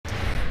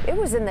It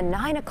was in the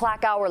 9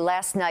 o'clock hour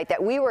last night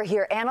that we were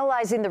here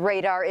analyzing the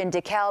radar in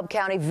DeKalb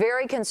County,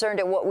 very concerned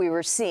at what we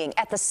were seeing.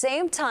 At the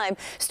same time,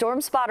 storm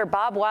spotter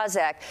Bob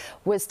Wazak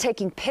was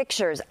taking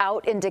pictures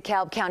out in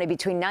DeKalb County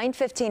between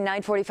 9:15 and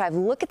 9:45.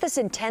 Look at this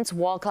intense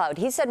wall cloud.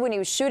 He said when he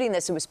was shooting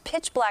this, it was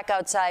pitch black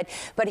outside,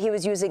 but he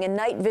was using a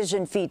night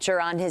vision feature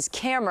on his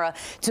camera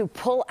to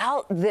pull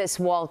out this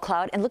wall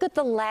cloud. And look at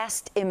the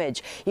last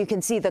image. You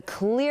can see the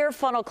clear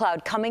funnel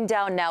cloud coming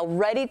down now,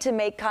 ready to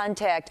make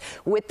contact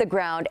with the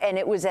ground. And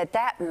it was at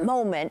that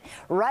moment,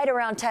 right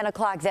around 10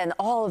 o'clock, then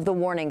all of the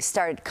warnings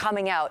started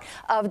coming out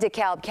of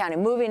DeKalb County,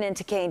 moving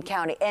into Kane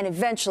County, and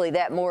eventually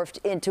that morphed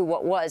into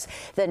what was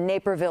the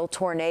Naperville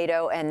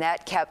tornado, and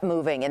that kept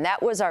moving. And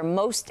that was our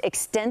most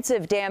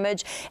extensive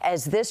damage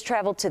as this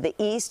traveled to the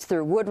east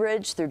through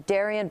Woodridge, through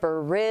Darien,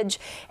 Burr Ridge,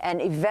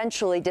 and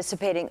eventually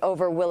dissipating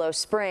over Willow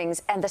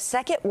Springs. And the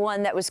second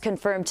one that was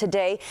confirmed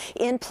today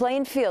in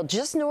Plainfield,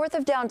 just north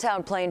of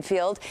downtown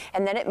Plainfield,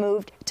 and then it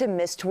moved to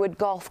Mistwood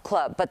Golf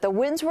Club. But the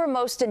winds were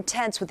most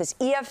intense with this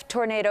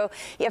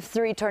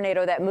EF3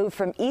 tornado that moved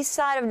from east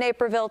side of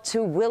Naperville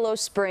to Willow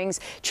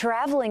Springs,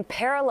 traveling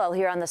parallel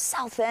here on the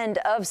south end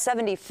of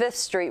 75th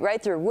Street,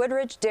 right through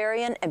Woodridge,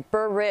 Darien, and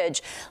Burr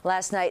Ridge.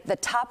 Last night, the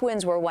top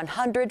winds were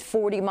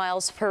 140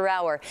 miles per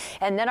hour.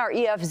 And then our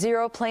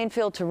EF0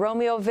 Plainfield to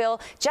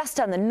Romeoville, just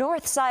on the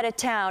north side of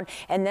town,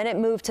 and then it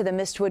moved to the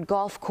Mistwood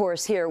Golf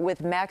Course here with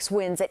max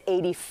winds at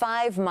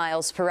 85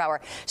 miles per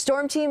hour.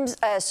 Storm teams,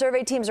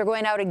 survey teams are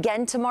going out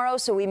again tomorrow,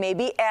 so we may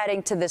be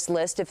adding to this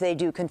list if they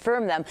do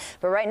confirm them.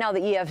 But right now, the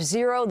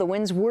EF0, the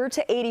winds were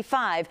to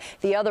 85.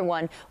 The other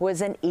one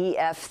was an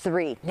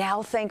EF3.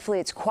 Now,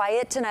 thankfully, it's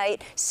quiet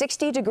tonight.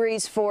 60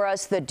 degrees for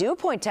us. The dew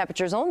point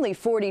temperature is only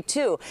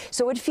 42,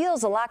 so it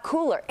feels a lot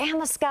cooler.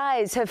 And the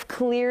skies have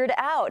cleared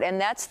out,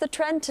 and that's the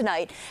trend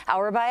tonight.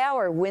 Hour by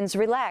hour, winds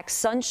relax,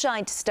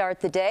 sunshine to start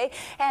the day,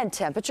 and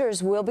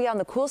temperatures will be on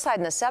the cool side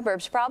in the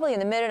suburbs, probably in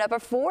the mid and upper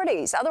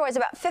 40s. Otherwise,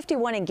 about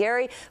 51 in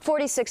Gary,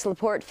 46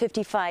 LaPorte,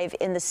 55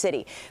 in the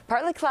city.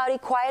 Partly cloudy,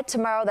 quiet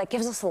tomorrow. That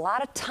gives us a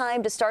lot of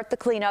time to start the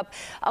cleanup.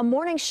 A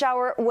morning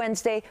shower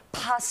Wednesday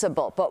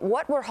possible, but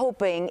what we're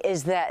hoping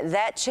is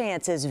that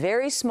chance is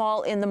very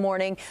small in the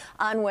morning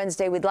on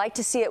Wednesday. We'd like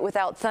to see it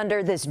without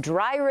thunder. This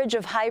dry ridge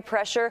of high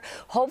pressure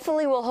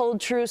hopefully will hold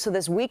true, so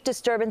this weak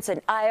disturbance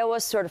in Iowa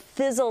sort of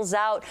fizzles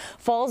out,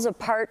 falls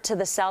apart to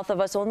the south of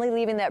us, only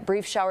leaving that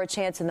brief shower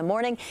chance in the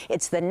morning.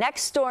 It's the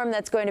next storm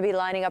that's going to be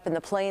lining up in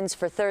the plains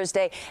for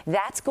Thursday.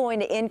 That's going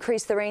to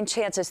increase the rain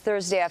chances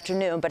Thursday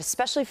afternoon, but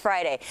especially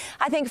Friday.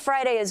 I think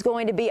Friday is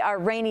going to be our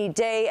rainy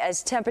day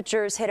as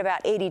temperatures hit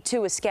about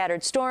 82 with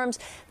scattered storms.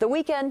 The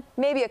weekend,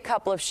 maybe a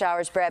couple of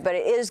showers, Brad, but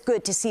it is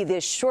good to see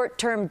this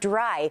short-term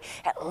dry,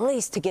 at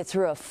least to get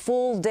through a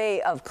full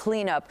day of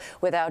cleanup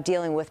without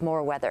dealing with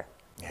more weather.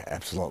 Yeah,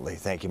 absolutely.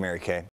 Thank you, Mary Kay.